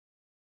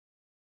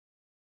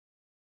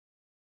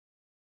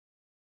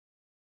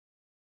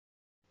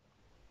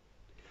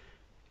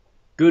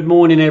Good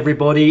morning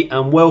everybody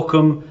and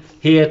welcome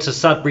here to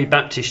Sudbury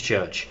Baptist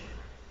Church.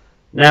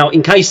 Now,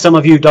 in case some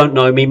of you don't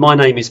know me, my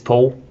name is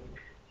Paul.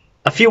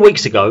 A few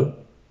weeks ago,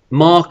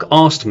 Mark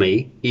asked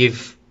me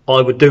if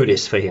I would do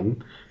this for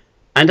him,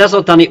 and as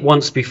I've done it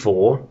once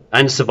before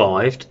and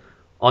survived,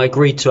 I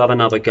agreed to have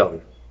another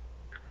go.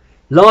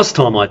 Last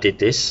time I did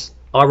this,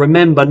 I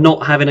remember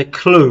not having a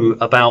clue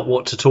about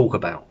what to talk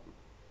about,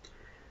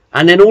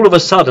 and then all of a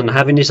sudden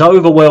having this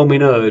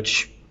overwhelming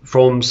urge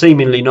from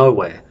seemingly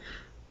nowhere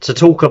to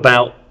talk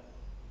about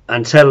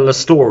and tell the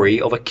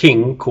story of a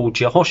king called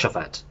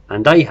Jehoshaphat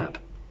and Ahab.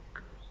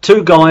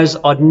 Two guys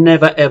I'd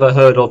never ever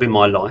heard of in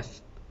my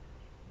life,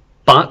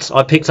 but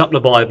I picked up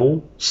the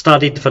Bible,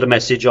 studied for the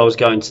message I was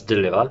going to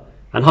deliver,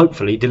 and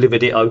hopefully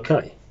delivered it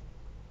okay.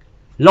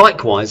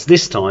 Likewise,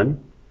 this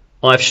time,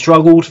 I've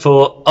struggled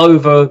for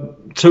over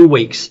 2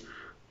 weeks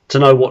to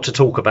know what to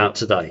talk about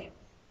today.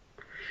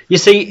 You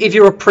see, if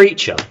you're a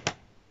preacher,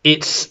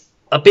 it's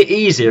a bit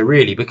easier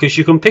really, because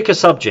you can pick a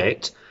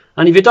subject,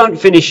 and if you don't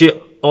finish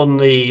it on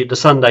the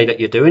Sunday that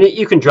you're doing it,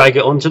 you can drag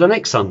it on to the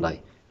next Sunday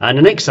and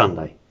the next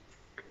Sunday.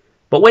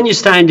 But when you're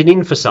standing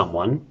in for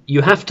someone,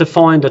 you have to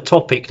find a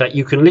topic that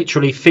you can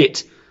literally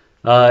fit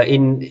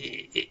in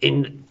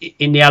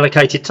the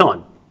allocated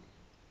time.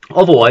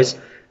 Otherwise,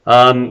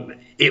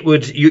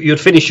 you'd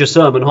finish your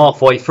sermon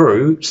halfway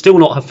through, still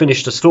not have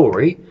finished the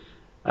story,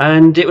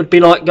 and it would be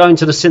like going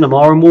to the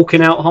cinema and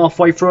walking out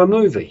halfway through a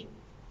movie.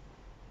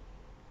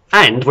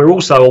 And we're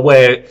also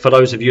aware, for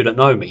those of you that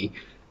know me,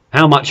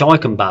 how much I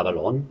can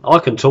babble on. I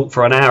can talk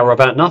for an hour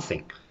about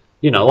nothing.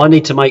 You know, I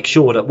need to make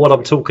sure that what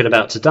I'm talking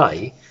about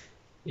today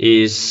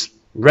is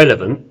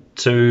relevant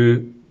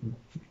to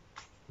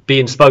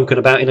being spoken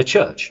about in a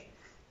church.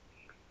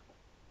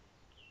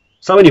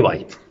 So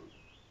anyway,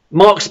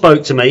 Mark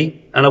spoke to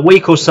me, and a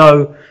week or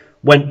so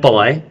went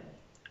by,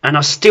 and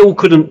I still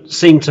couldn't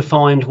seem to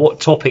find what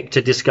topic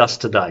to discuss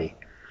today.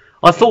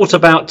 I thought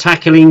about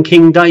tackling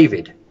King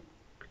David,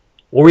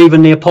 or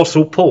even the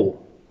Apostle Paul.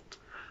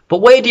 But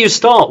where do you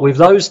start with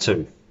those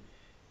two?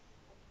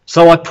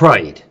 So I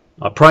prayed.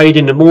 I prayed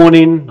in the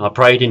morning, I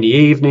prayed in the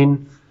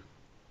evening,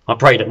 I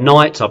prayed at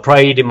night, I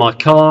prayed in my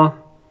car.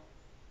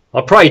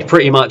 I prayed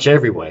pretty much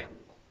everywhere.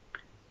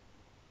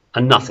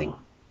 And nothing.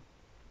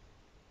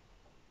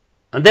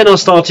 And then I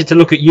started to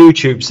look at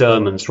YouTube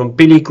sermons from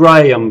Billy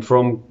Graham,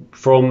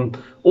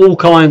 from all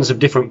kinds of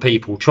different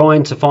people,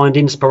 trying to find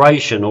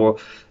inspiration or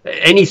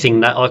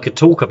anything that I could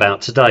talk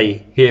about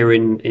today here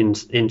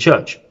in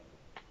church.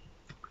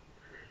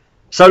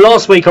 So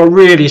last week I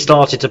really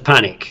started to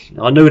panic.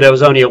 I knew there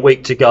was only a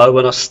week to go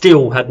and I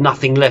still had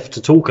nothing left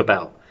to talk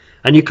about.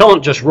 And you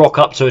can't just rock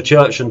up to a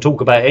church and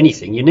talk about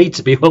anything. You need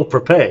to be well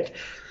prepared.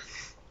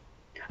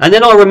 And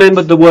then I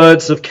remembered the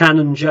words of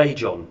Canon J.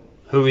 John,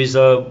 who is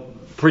a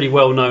pretty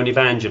well-known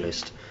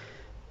evangelist.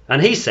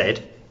 And he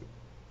said,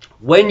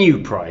 when you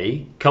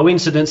pray,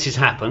 coincidences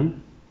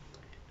happen,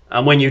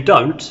 and when you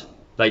don't,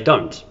 they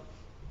don't.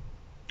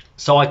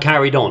 So I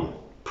carried on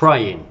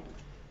praying.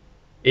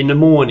 In the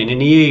morning, in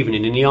the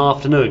evening, in the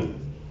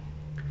afternoon.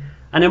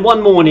 And then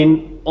one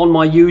morning on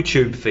my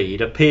YouTube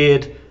feed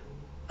appeared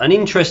an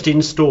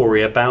interesting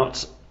story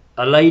about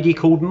a lady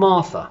called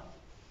Martha.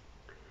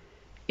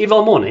 If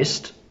I'm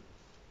honest,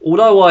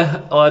 although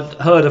I'd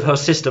heard of her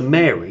sister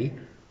Mary,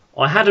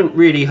 I hadn't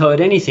really heard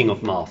anything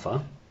of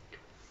Martha,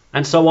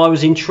 and so I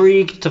was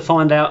intrigued to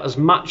find out as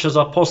much as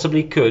I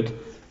possibly could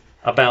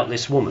about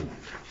this woman.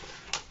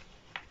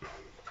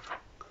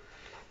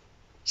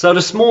 So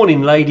this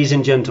morning, ladies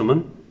and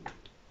gentlemen,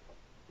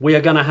 we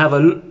are going to have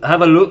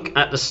a look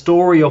at the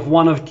story of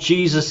one of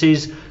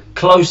Jesus's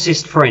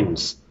closest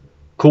friends,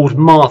 called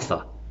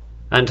Martha,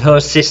 and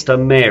her sister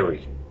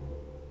Mary.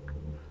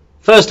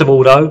 First of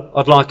all, though,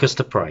 I'd like us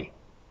to pray.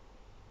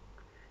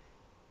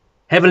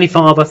 Heavenly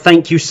Father,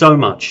 thank you so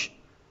much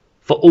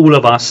for all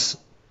of us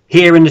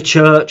here in the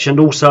church and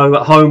also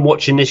at home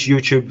watching this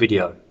YouTube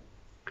video.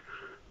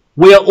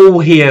 We are all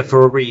here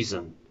for a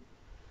reason,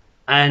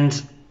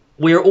 and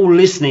we are all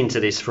listening to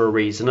this for a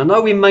reason. And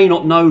though we may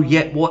not know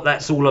yet what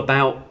that's all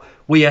about,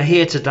 we are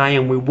here today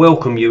and we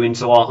welcome you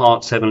into our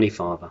hearts, Heavenly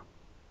Father.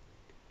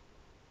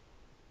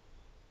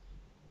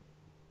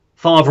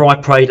 Father, I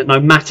pray that no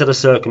matter the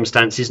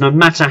circumstances, no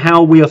matter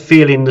how we are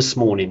feeling this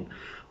morning,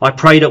 I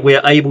pray that we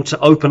are able to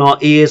open our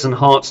ears and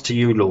hearts to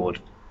you,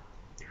 Lord.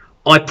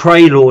 I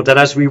pray, Lord, that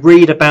as we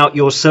read about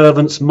your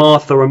servants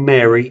Martha and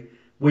Mary,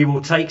 we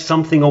will take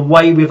something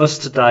away with us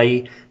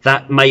today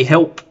that may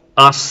help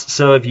us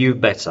serve you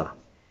better.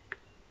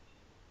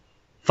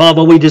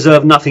 Father, we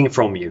deserve nothing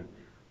from you,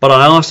 but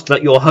I ask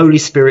that your Holy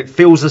Spirit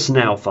fills us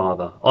now,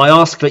 Father. I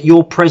ask that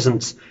your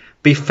presence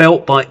be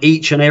felt by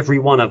each and every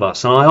one of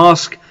us. And I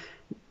ask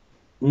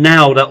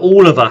now that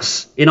all of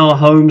us in our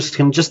homes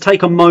can just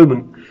take a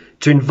moment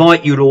to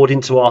invite you, Lord,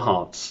 into our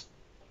hearts.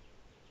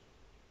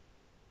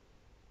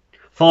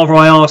 Father,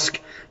 I ask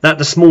that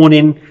this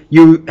morning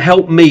you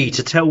help me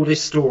to tell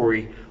this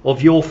story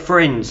of your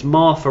friends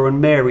Martha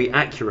and Mary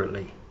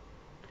accurately.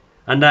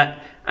 And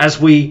that as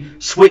we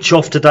switch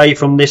off today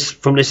from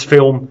this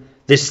film,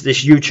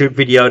 this YouTube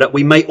video, that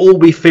we may all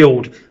be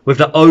filled with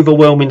the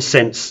overwhelming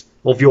sense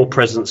of your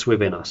presence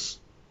within us.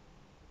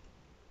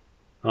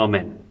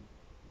 Amen.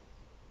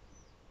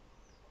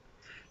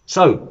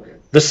 So,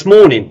 this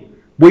morning,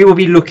 we will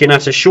be looking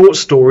at a short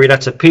story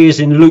that appears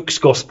in Luke's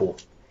Gospel,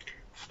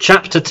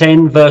 chapter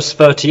 10, verse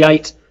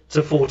 38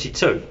 to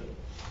 42.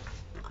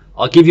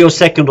 I'll give you a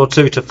second or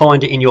two to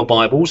find it in your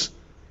Bibles.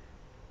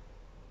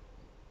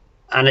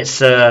 And it's,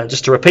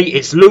 just to repeat,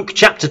 it's Luke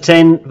chapter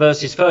 10,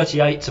 verses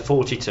 38 to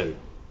 42.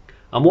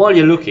 And while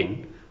you're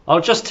looking,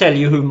 I'll just tell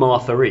you who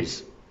Martha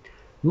is.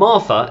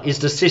 Martha is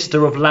the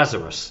sister of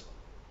Lazarus.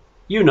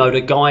 You know,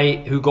 the guy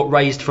who got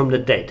raised from the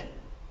dead.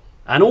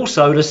 And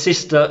also the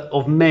sister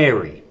of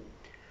Mary.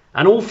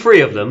 And all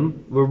three of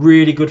them were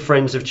really good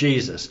friends of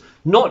Jesus.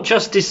 Not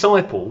just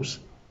disciples,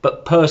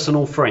 but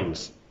personal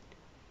friends.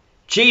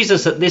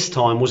 Jesus at this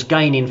time was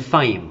gaining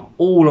fame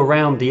all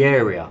around the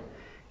area.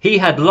 He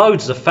had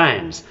loads of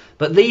fans,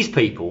 but these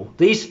people,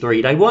 these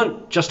three, they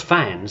weren't just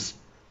fans,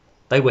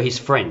 they were his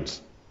friends.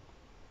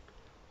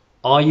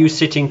 Are you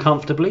sitting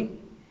comfortably?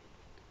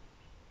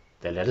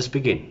 Then let us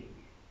begin.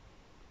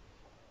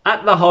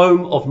 At the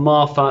home of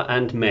Martha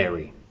and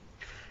Mary.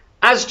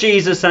 As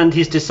Jesus and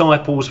his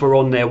disciples were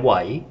on their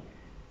way,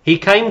 he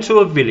came to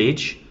a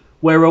village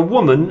where a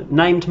woman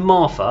named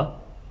Martha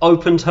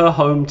opened her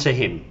home to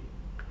him.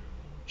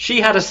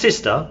 She had a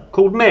sister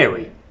called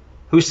Mary,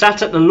 who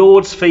sat at the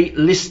Lord's feet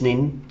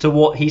listening to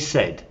what he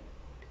said.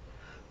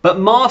 But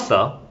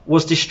Martha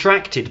was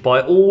distracted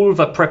by all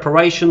the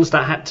preparations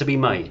that had to be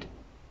made.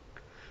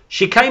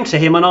 She came to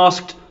him and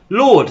asked,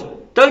 "Lord,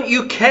 don't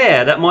you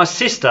care that my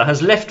sister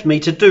has left me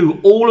to do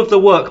all of the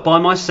work by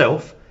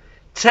myself?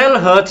 Tell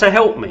her to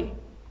help me."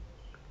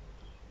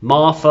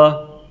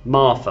 "Martha,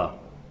 Martha,"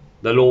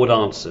 the Lord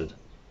answered,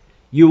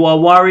 "you are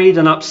worried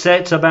and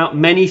upset about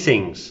many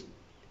things.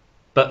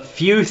 But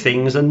few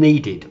things are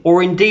needed,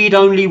 or indeed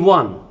only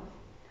one.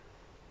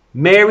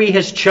 Mary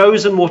has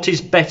chosen what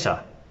is better,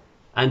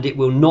 and it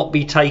will not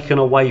be taken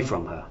away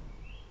from her."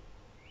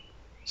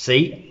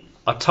 See,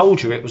 I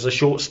told you it was a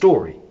short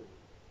story.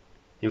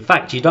 In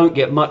fact, you don't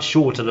get much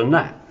shorter than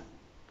that.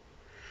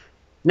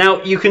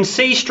 Now, you can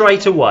see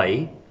straight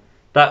away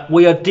that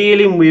we are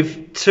dealing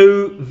with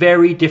two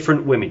very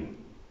different women.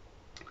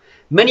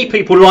 Many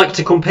people like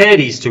to compare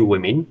these two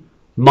women.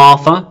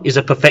 Martha is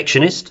a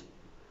perfectionist.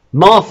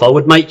 Martha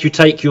would make you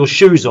take your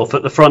shoes off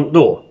at the front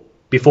door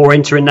before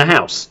entering the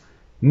house.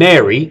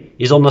 Mary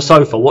is on the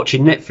sofa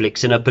watching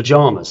Netflix in her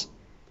pyjamas.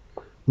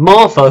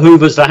 Martha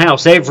hoovers the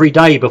house every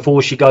day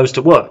before she goes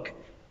to work.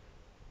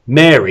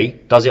 Mary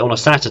does it on a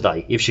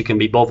Saturday if she can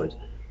be bothered.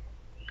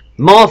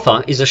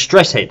 Martha is a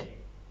stress head.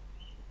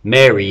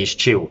 Mary is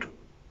chilled.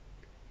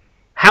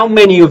 How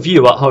many of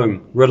you at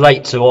home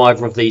relate to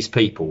either of these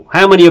people?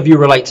 How many of you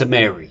relate to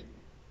Mary?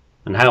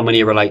 And how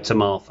many relate to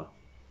Martha?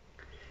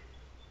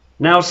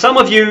 Now, some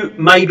of you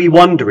may be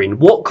wondering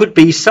what could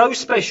be so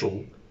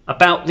special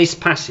about this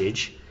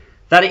passage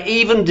that it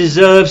even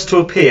deserves to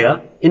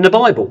appear in the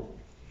Bible.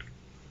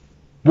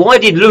 Why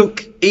did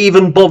Luke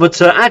even bother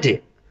to add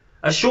it?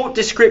 A short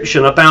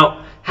description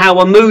about how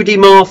a moody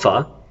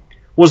Martha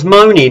was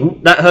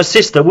moaning that her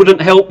sister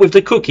wouldn't help with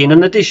the cooking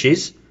and the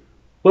dishes.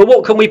 Well,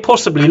 what can we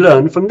possibly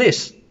learn from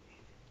this?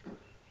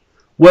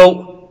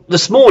 Well,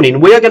 this morning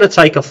we are going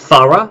to take a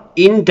thorough,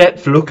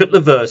 in-depth look at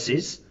the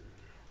verses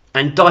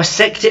and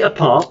dissect it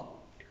apart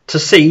to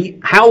see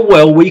how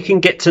well we can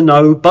get to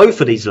know both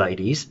of these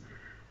ladies,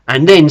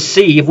 and then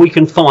see if we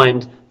can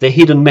find the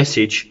hidden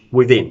message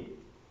within.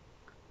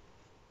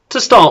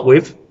 To start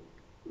with,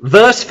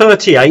 verse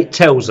 38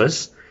 tells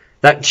us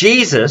that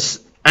Jesus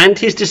and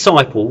his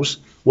disciples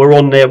were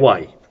on their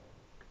way.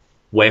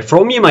 Where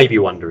from, you may be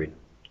wondering?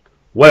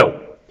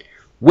 Well,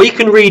 we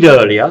can read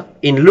earlier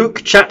in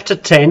Luke chapter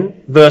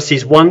 10,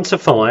 verses 1 to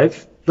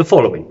 5, the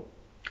following.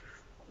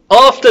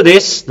 "After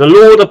this, the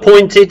Lord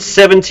appointed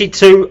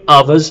 72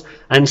 others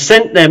and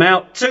sent them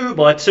out 2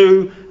 by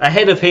 2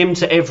 ahead of him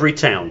to every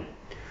town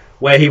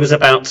where he was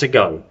about to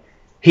go.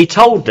 He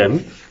told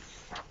them,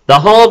 'The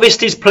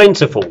harvest is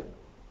plentiful,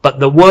 but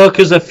the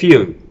workers are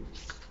few.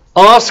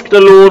 Ask the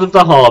Lord of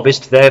the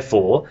harvest,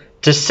 therefore,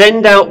 to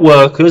send out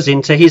workers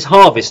into his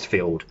harvest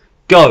field.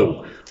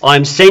 Go, I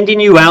am sending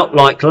you out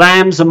like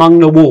lambs among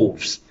the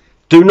wolves.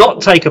 Do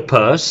not take a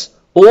purse,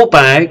 or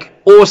bag,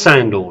 or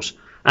sandals,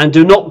 and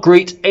do not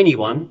greet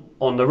anyone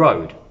on the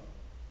road.'"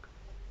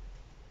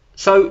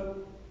 So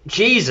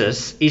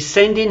Jesus is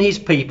sending his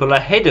people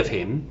ahead of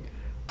him,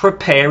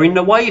 preparing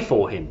the way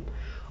for him.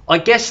 I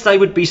guess they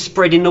would be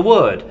spreading the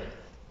word,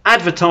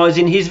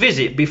 advertising his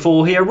visit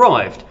before he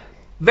arrived.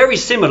 Very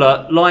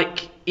similar,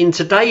 like in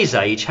today's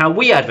age, how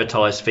we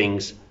advertise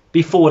things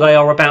before they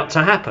are about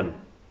to happen.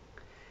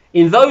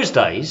 In those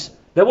days,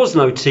 there was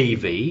no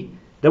TV,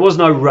 there was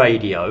no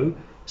radio,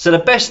 so the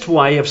best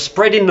way of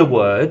spreading the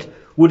word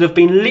would have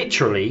been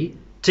literally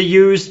to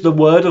use the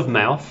word of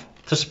mouth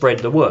to spread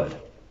the word.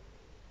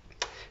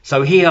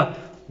 So here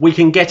we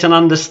can get an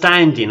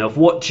understanding of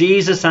what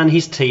Jesus and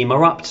his team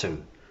are up to.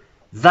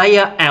 They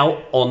are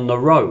out on the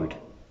road.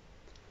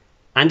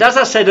 And as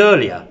I said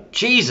earlier,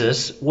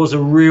 Jesus was a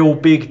real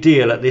big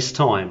deal at this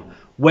time.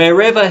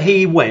 Wherever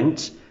he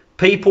went,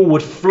 people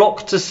would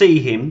flock to see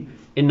him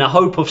in the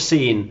hope of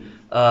seeing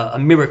a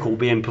miracle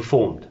being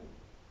performed.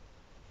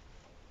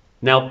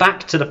 Now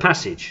back to the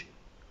passage,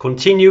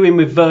 continuing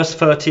with verse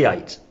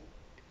 38.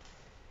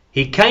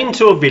 He came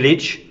to a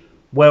village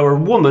where a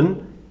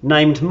woman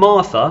named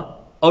Martha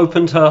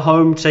opened her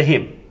home to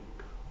him.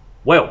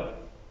 Well,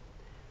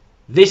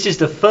 this is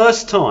the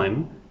first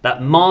time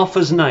that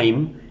Martha's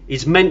name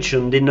is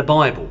mentioned in the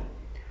Bible.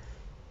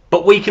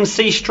 But we can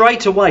see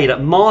straight away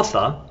that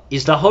Martha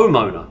is the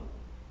homeowner.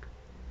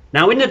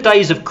 Now, in the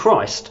days of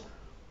Christ,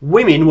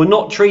 women were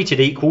not treated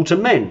equal to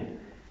men.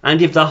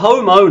 And if the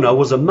homeowner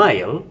was a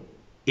male,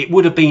 it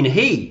would have been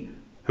he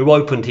who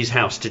opened his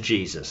house to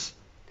Jesus.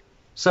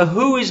 So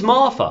who is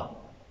Martha?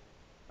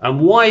 And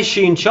why is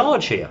she in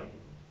charge here?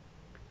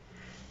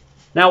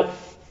 Now,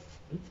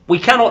 we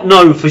cannot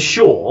know for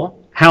sure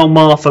how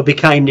Martha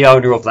became the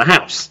owner of the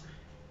house.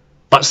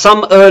 But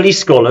some early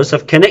scholars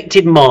have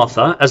connected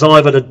Martha as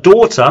either the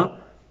daughter,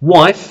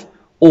 wife,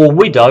 or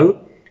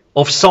widow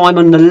of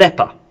Simon the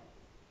leper.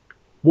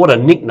 What a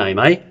nickname,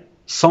 eh?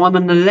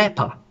 Simon the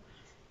leper.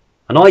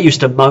 And I used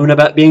to moan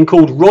about being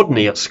called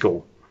Rodney at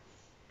school.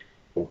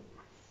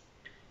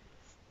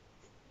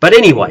 But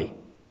anyway,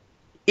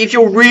 if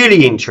you're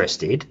really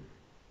interested,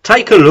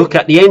 take a look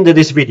at the end of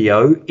this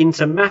video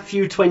into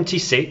Matthew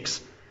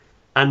 26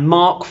 and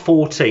Mark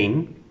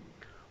 14,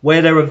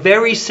 where there are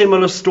very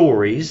similar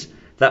stories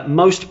that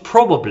most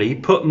probably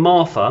put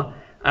Martha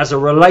as a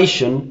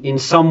relation in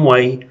some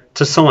way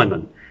to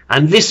Simon.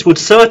 And this would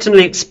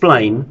certainly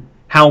explain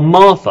how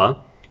Martha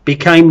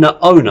became the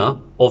owner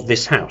of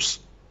this house.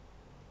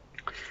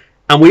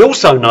 And we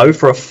also know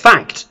for a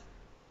fact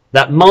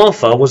that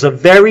Martha was a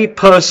very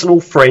personal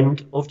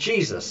friend of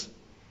Jesus.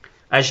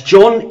 As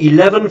John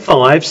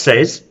 11:5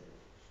 says,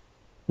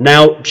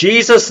 "Now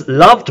Jesus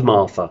loved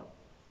Martha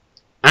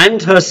and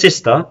her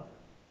sister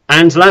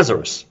and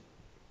Lazarus."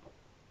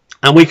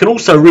 And we can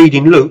also read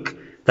in Luke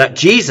that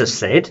Jesus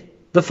said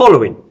the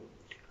following: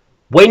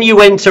 "When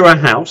you enter a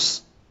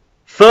house,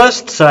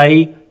 first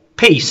say,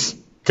 'Peace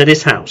to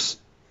this house.'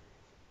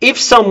 If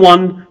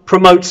someone who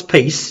promotes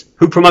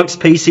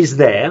peace is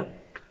there,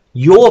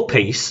 your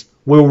peace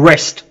will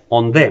rest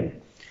on them.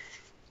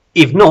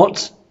 If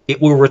not,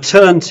 it will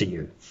return to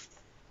you.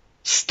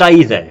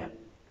 Stay there,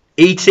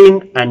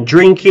 eating and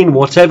drinking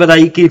whatever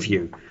they give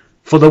you,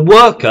 for the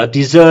worker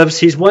deserves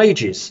his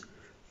wages.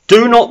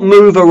 Do not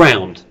move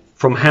around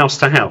from house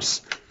to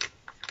house."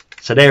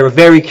 So there are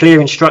very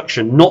clear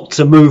instruction not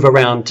to move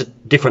around to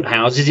different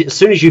houses. As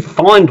soon as you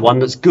find one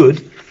that's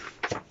good,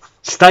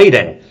 stay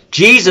there.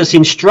 Jesus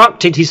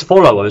instructed his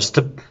followers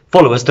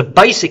to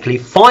basically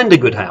find a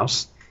good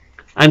house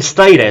and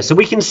stay there. So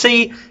we can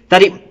see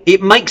that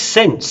it makes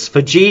sense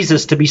for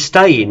Jesus to be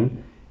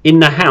staying in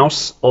the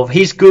house of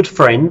his good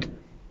friend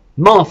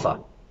Martha.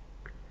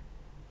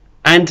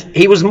 And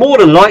he was more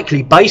than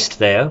likely based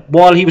there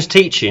while he was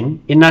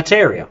teaching in that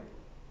area.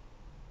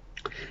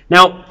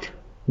 Now,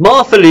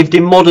 Martha lived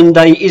in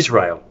modern-day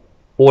Israel,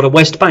 or the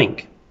West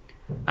Bank.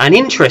 And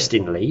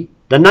interestingly,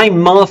 the name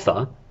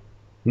Martha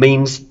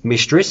means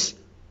mistress,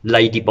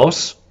 lady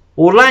boss,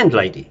 or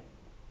landlady.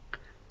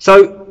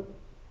 So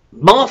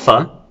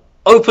Martha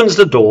opens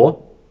the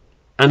door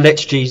and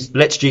lets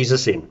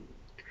Jesus in.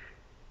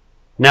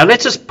 Now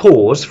let us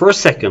pause for a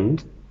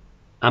second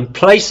and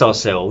place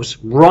ourselves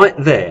right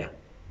there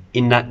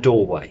in that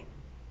doorway.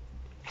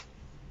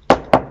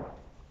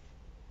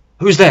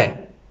 Who's there?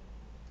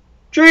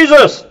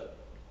 Jesus!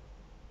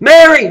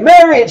 Mary,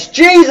 it's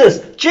Jesus!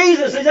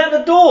 Jesus is at the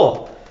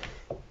door!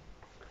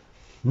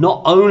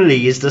 Not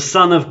only is the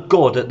Son of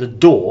God at the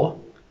door,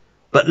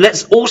 but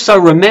let's also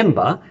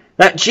remember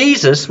that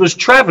Jesus was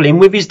travelling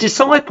with his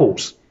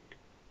disciples,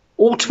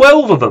 all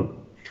 12 of them.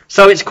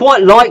 So it's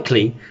quite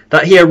likely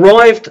that he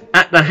arrived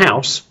at the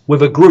house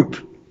with a group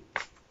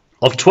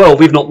of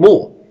 12, if not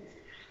more.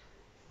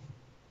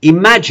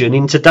 Imagine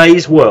in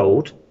today's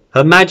world,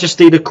 Her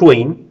Majesty the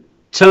Queen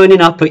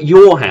turning up at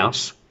your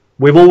house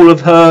with all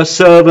of her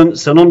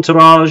servants and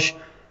entourage.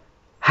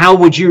 How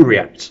would you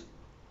react?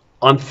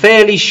 I'm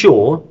fairly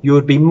sure you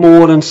would be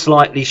more than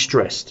slightly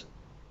stressed.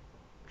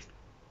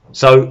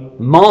 So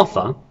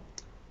Martha,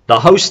 the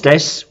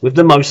hostess with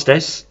the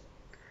mostess,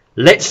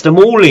 lets them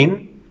all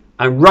in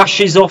and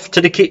rushes off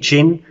to the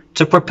kitchen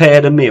to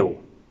prepare the meal.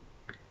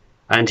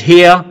 And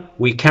here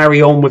we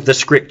carry on with the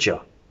scripture,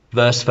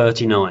 verse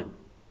 39.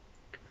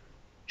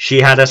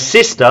 She had a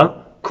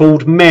sister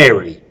called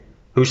Mary,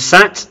 who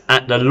sat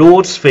at the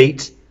Lord's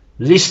feet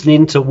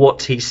listening to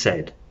what he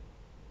said.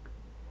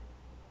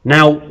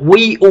 Now,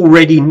 we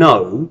already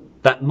know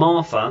that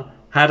Martha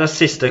had a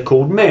sister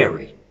called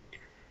Mary.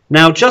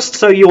 Now, just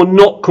so you're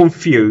not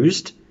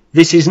confused,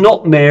 this is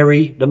not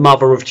Mary, the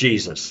mother of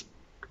Jesus.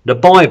 The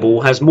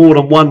Bible has more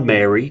than one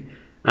Mary,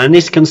 and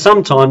this can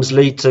sometimes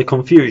lead to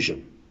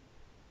confusion.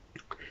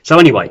 So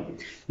anyway,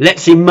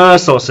 let's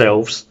immerse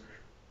ourselves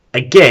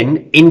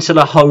again into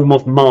the home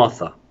of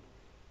Martha.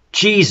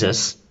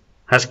 Jesus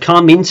has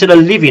come into the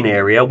living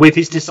area with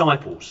his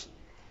disciples.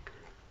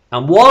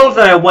 And while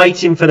they are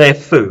waiting for their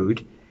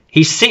food,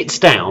 he sits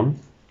down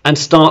and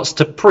starts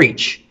to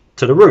preach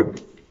to the room.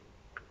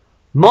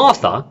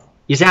 Martha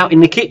is out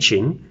in the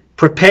kitchen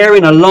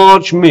preparing a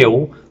large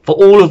meal for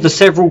all of the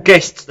several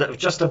guests that have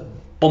just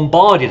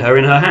bombarded her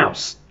in her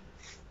house,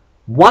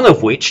 one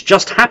of which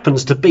just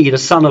happens to be the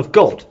Son of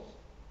God.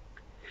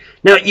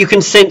 Now you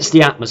can sense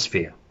the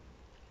atmosphere.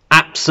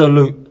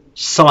 Absolute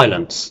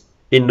silence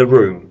in the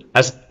room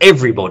as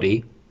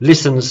everybody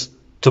listens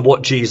to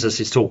what Jesus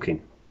is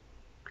talking.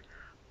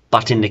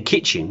 But in the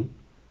kitchen,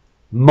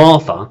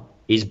 Martha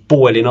is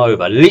boiling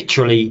over,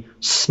 literally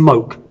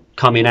smoke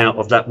coming out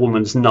of that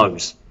woman's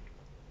nose.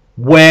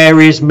 Where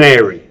is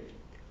Mary?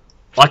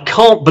 I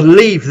can't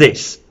believe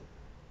this.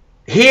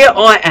 Here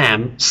I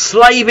am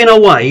slaving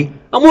away,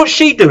 and what's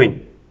she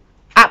doing?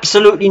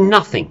 Absolutely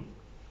nothing.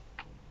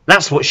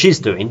 That's what she's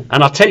doing,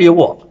 and I tell you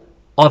what,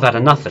 I've had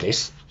enough of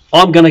this.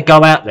 I'm going to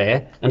go out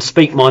there and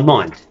speak my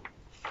mind.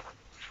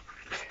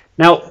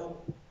 Now,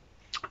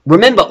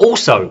 remember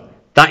also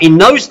that in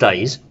those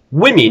days,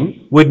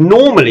 women would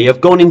normally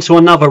have gone into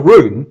another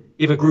room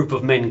if a group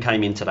of men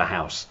came into the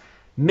house.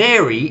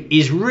 Mary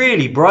is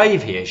really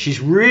brave here. She's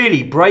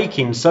really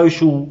breaking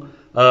social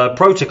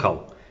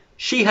protocol.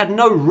 She had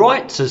no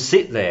right to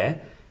sit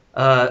there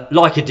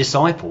like a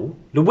disciple.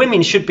 The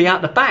women should be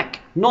at the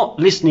back, not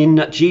listening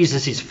at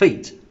Jesus'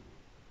 feet.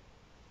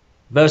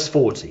 Verse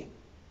 40.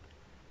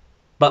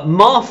 But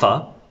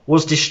Martha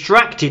was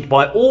distracted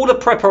by all the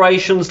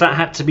preparations that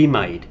had to be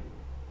made.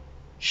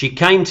 She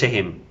came to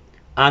him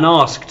and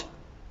asked,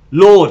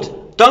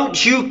 Lord,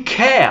 don't you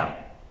care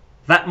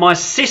that my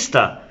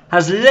sister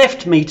has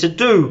left me to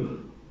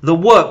do the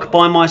work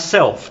by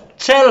myself?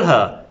 Tell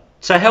her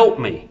to help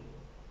me.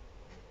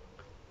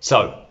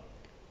 So,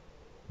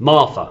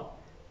 Martha,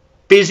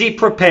 busy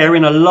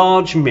preparing a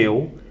large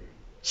meal,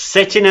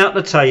 setting out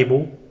the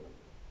table,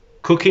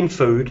 cooking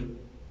food,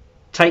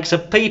 takes a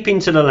peep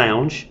into the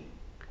lounge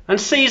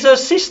and sees her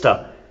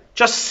sister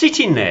just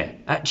sitting there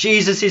at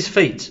Jesus'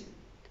 feet.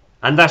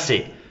 And that's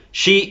it.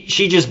 She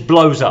just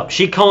blows up.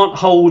 She can't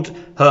hold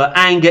her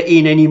anger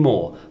in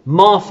anymore.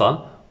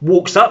 Martha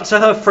walks up to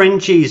her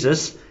friend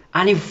Jesus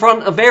and in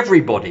front of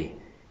everybody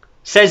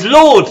says,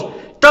 Lord,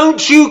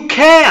 don't you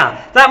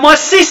care that my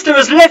sister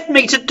has left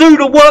me to do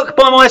the work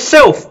by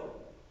myself?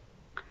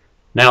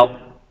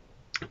 Now,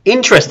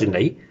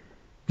 interestingly,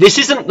 this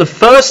isn't the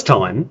first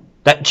time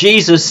that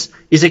Jesus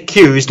is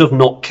accused of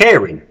not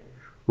caring.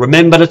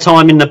 Remember the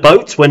time in the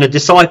boat when the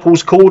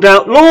disciples called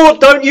out, Lord,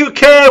 don't you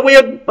care? We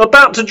are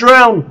about to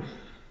drown.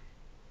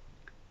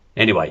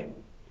 Anyway,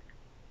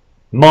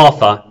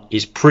 Martha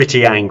is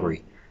pretty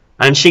angry,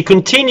 and she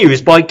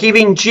continues by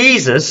giving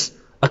Jesus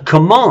a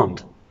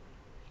command.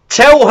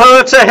 Tell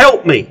her to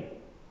help me.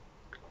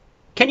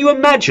 Can you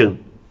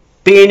imagine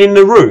being in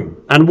the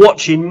room and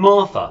watching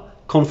Martha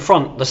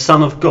confront the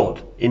Son of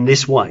God in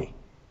this way?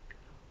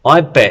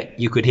 I bet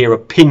you could hear a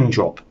pin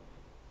drop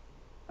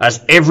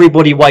as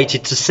everybody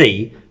waited to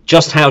see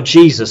just how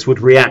Jesus would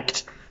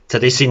react to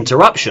this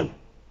interruption.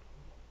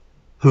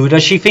 Who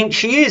does she think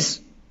she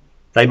is?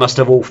 They must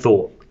have all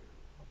thought.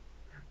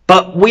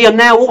 But we are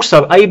now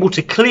also able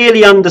to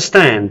clearly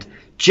understand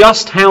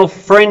just how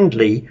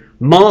friendly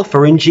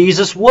Martha and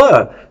Jesus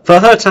were for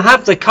her to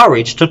have the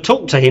courage to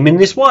talk to him in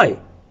this way.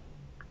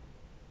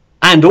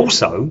 And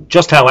also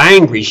just how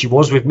angry she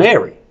was with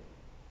Mary.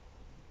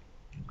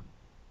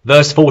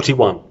 Verse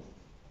 41.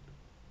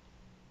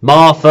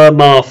 Martha,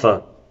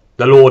 Martha,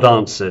 the Lord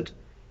answered,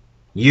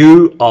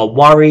 you are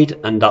worried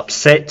and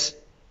upset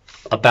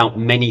about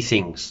many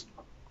things.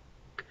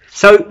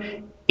 So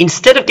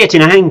instead of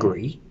getting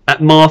angry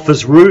at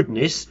Martha's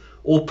rudeness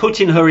or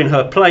putting her in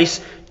her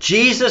place,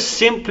 Jesus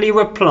simply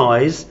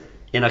replies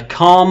in a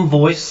calm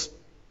voice,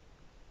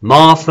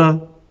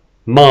 Martha,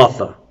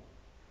 Martha.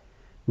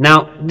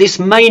 Now, this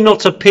may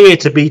not appear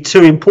to be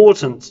too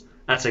important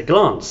at a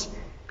glance,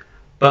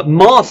 but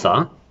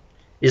Martha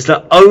is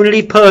the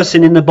only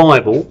person in the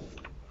Bible,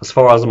 as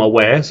far as I'm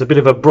aware. It's a bit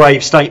of a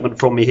brave statement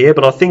from me here,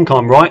 but I think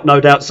I'm right.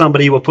 No doubt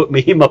somebody will put me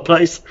in my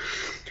place.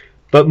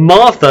 But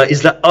Martha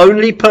is the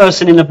only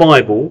person in the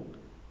Bible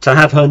to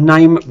have her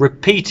name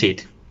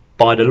repeated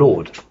by the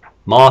Lord.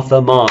 Martha,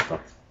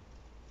 Martha.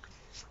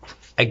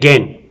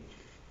 Again,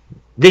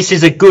 this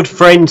is a good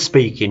friend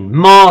speaking.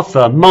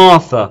 Martha,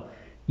 Martha,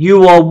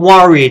 you are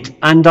worried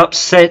and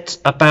upset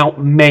about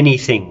many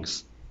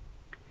things.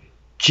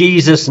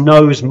 Jesus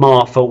knows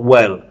Martha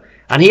well,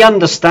 and he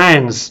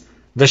understands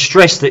the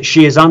stress that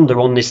she is under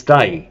on this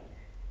day.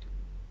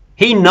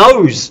 He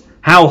knows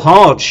how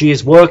hard she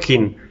is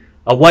working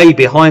away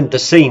behind the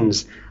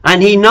scenes,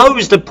 and he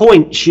knows the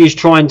point she is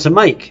trying to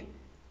make.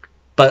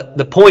 But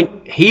the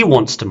point he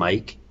wants to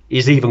make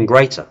is even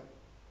greater.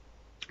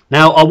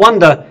 Now, I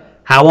wonder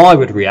how I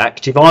would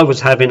react if I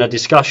was having a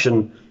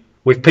discussion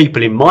with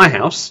people in my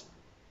house,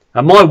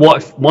 and my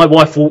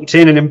wife walked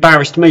in and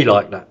embarrassed me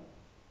like that.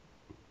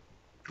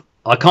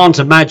 I can't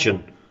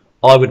imagine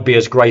I would be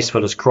as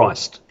graceful as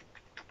Christ.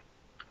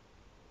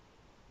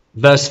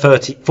 Verse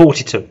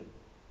 42.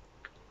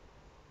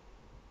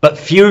 but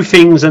few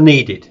things are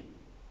needed,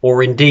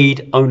 or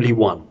indeed only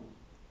one.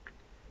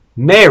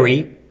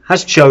 Mary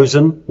has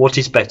chosen what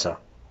is better,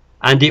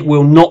 and it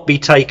will not be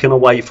taken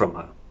away from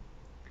her.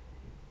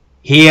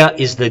 Here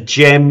is the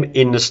gem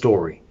in the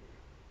story.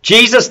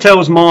 Jesus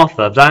tells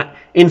Martha that,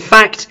 in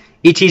fact,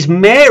 it is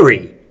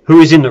Mary who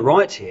is in the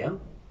right here.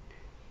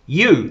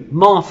 You,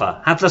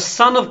 Martha, have the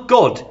Son of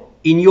God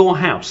in your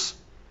house,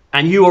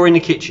 and you are in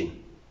the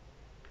kitchen.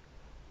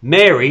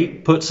 Mary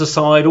puts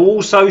aside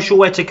all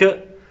social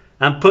etiquette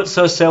and puts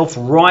herself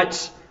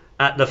right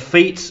at the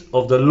feet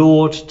of the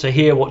Lord to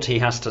hear what he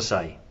has to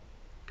say.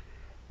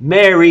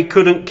 Mary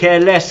couldn't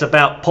care less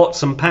about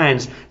pots and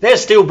pans. They'll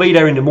still be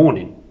there in the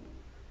morning.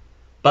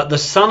 But the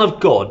Son of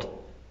God,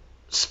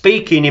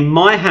 speaking in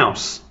my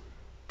house,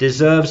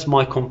 deserves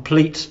my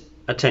complete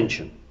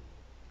attention.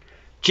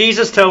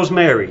 Jesus tells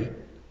Martha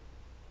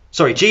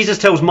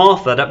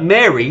that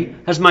Mary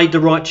has made the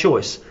right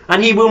choice,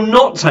 and he will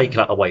not take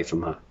that away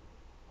from her.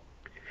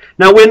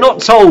 Now, we're not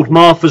told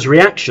Martha's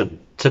reaction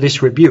to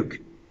this rebuke,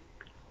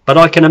 but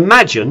I can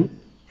imagine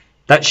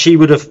that she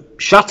would have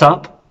shut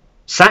up,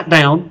 sat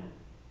down,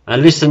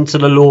 and listened to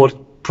the Lord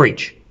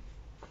preach.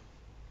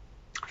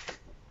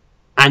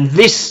 And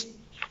this,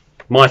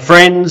 my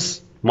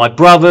friends, my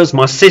brothers,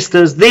 my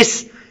sisters,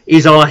 this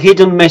is our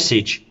hidden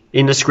message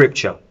in the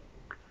scripture.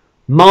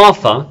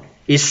 Martha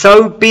is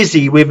so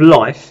busy with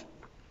life,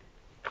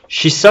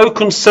 she's so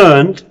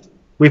concerned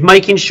with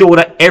making sure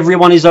that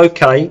everyone is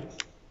okay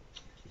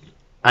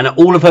and that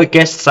all of her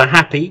guests are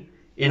happy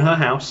in her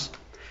house.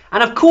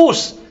 And of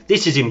course,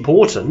 this is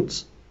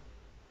important,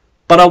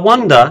 but I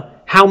wonder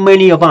how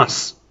many of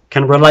us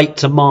can relate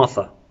to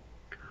Martha.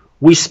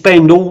 We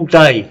spend all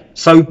day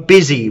so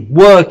busy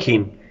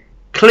working,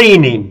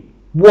 cleaning,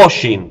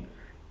 washing,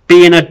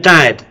 being a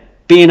dad,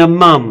 being a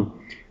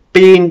mum,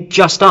 being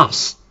just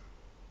us,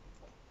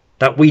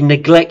 that we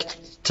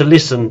neglect to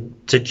listen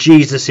to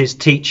Jesus'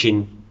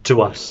 teaching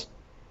to us.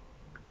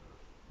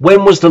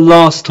 When was the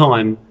last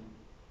time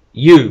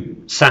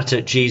you sat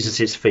at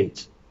Jesus'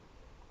 feet?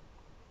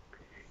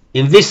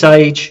 In this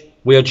age,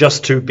 we are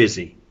just too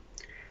busy.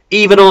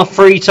 Even our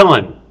free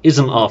time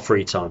isn't our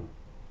free time.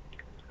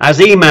 As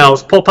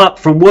emails pop up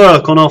from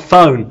work on our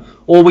phone,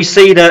 or we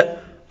see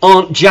that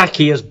Aunt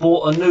Jackie has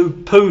bought a new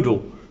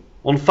poodle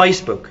on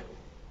Facebook.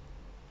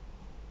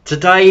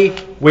 Today,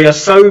 we are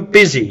so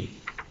busy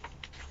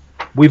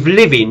with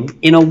living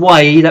in a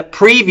way that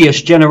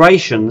previous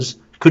generations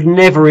could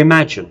never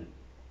imagine.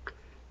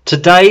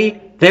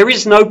 Today, there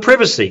is no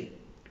privacy.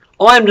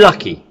 I'm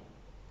lucky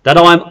that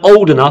I'm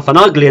old enough and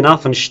ugly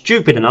enough and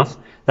stupid enough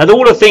that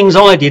all the things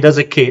I did as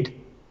a kid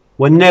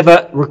were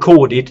never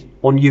recorded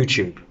on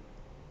YouTube.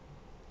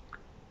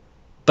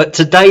 But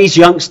today's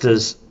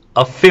youngsters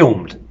are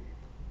filmed,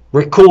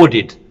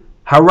 recorded,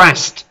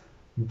 harassed,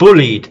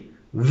 bullied,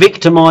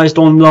 victimised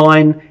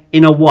online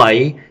in a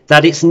way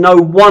that it's no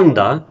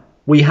wonder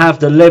we have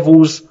the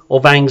levels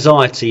of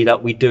anxiety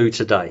that we do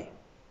today.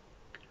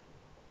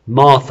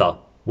 Martha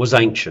was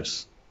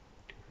anxious,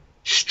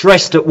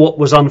 stressed at what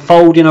was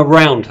unfolding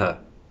around her,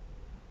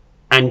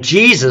 and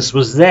Jesus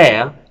was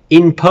there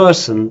in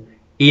person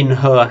in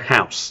her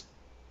house.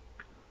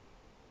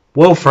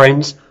 Well,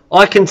 friends,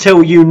 I can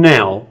tell you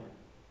now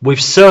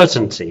with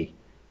certainty,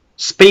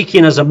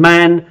 speaking as a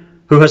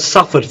man who has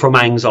suffered from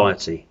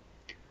anxiety,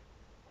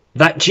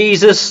 that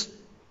Jesus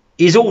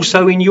is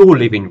also in your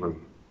living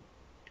room.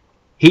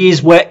 He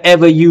is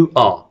wherever you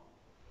are.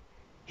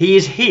 He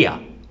is here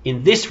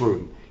in this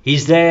room.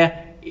 He's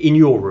there in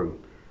your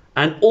room.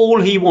 And all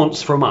he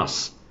wants from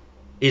us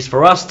is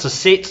for us to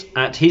sit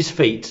at his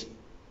feet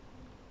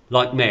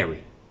like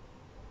Mary.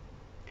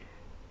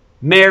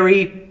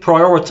 Mary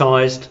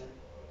prioritized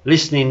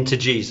listening to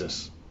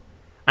Jesus.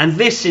 And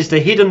this is the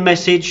hidden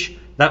message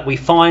that we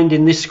find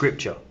in this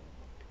scripture.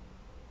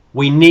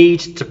 We need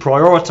to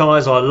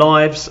prioritize our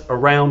lives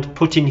around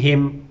putting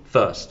him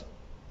first.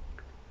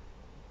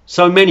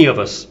 So many of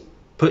us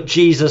put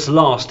Jesus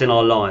last in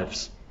our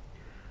lives.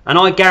 And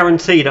I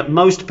guarantee that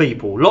most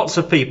people, lots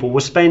of people,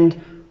 will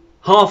spend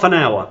half an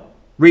hour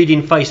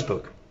reading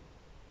Facebook,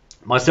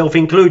 myself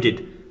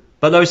included,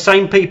 but those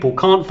same people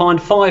can't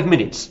find 5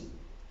 minutes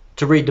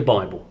to read the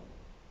Bible.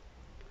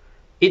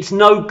 It's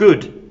no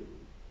good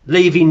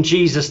leaving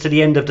Jesus to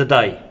the end of the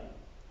day.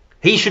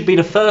 He should be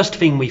the first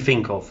thing we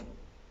think of.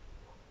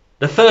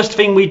 The first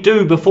thing we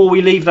do before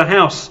we leave the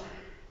house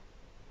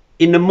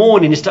in the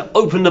morning is to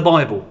open the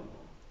Bible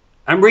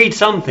and read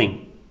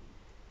something.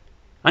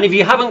 And if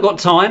you haven't got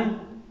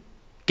time,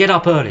 get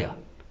up earlier.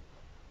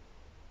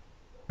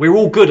 We're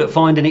all good at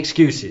finding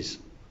excuses.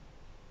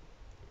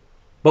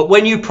 But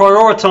when you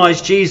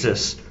prioritise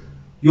Jesus,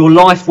 your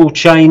life will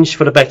change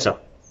for the better.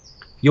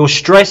 Your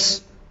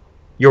stress,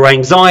 your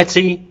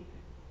anxiety,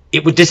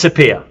 it will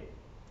disappear.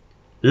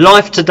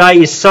 Life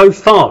today is so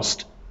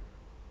fast,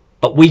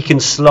 but we can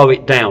slow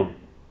it down.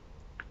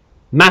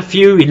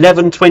 Matthew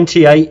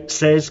 11:28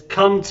 says,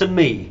 "Come to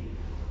me,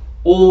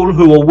 all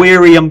who are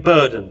weary and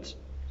burdened,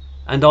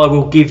 and I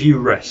will give you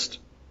rest."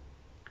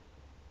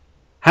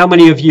 How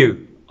many of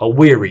you are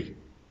weary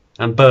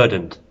and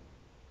burdened?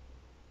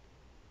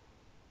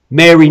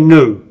 Mary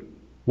knew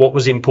what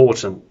was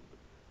important.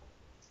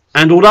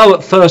 And although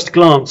at first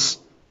glance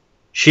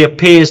she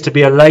appears to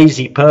be a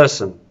lazy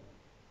person,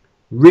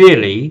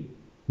 really,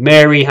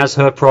 Mary has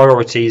her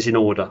priorities in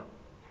order.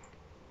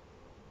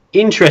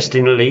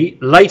 Interestingly,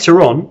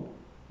 later on,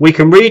 we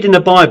can read in the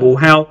Bible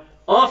how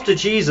after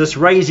Jesus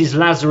raises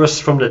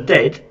Lazarus from the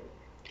dead,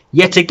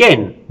 yet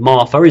again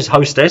Martha is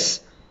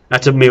hostess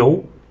at a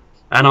meal,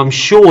 and I'm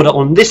sure that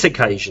on this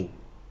occasion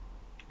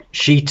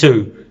she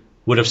too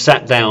would have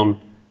sat down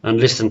and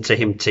listened to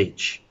him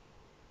teach.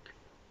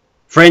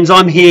 Friends,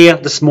 I'm here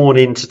this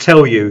morning to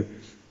tell you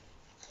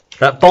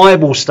that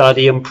Bible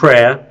study and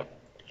prayer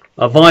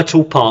are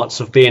vital parts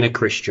of being a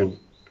Christian.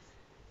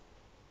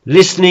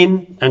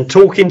 Listening and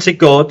talking to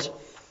God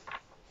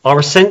are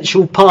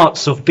essential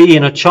parts of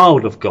being a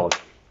child of God.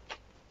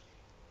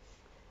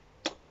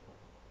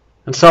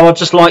 And so I'd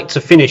just like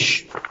to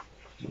finish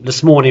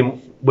this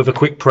morning with a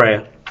quick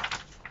prayer.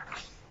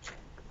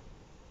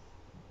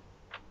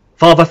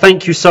 Father,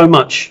 thank you so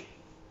much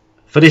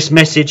for this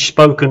message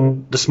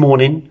spoken this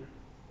morning.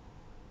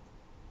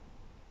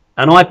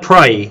 And I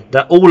pray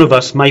that all of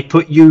us may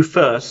put you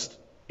first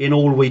in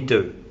all we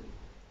do.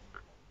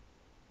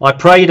 I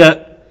pray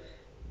that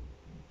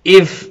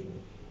if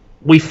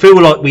we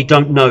feel like we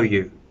don't know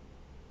you,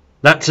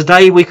 that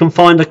today we can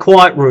find a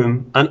quiet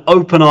room and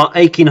open our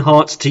aching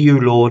hearts to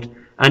you, Lord,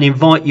 and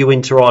invite you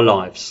into our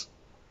lives.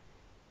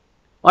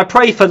 I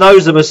pray for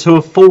those of us who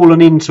have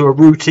fallen into a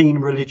routine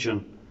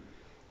religion.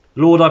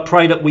 Lord, I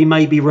pray that we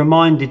may be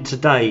reminded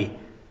today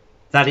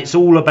that it's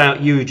all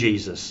about you,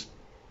 Jesus.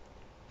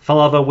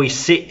 Father, we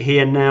sit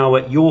here now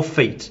at your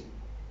feet.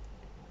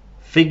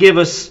 Forgive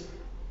us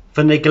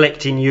for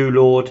neglecting you,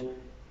 Lord,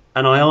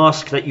 and I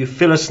ask that you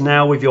fill us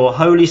now with your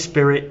Holy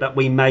Spirit, that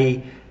we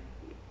may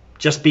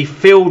just be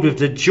filled with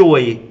the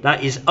joy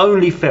that is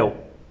only felt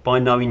by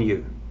knowing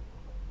you.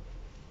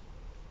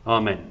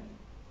 Amen.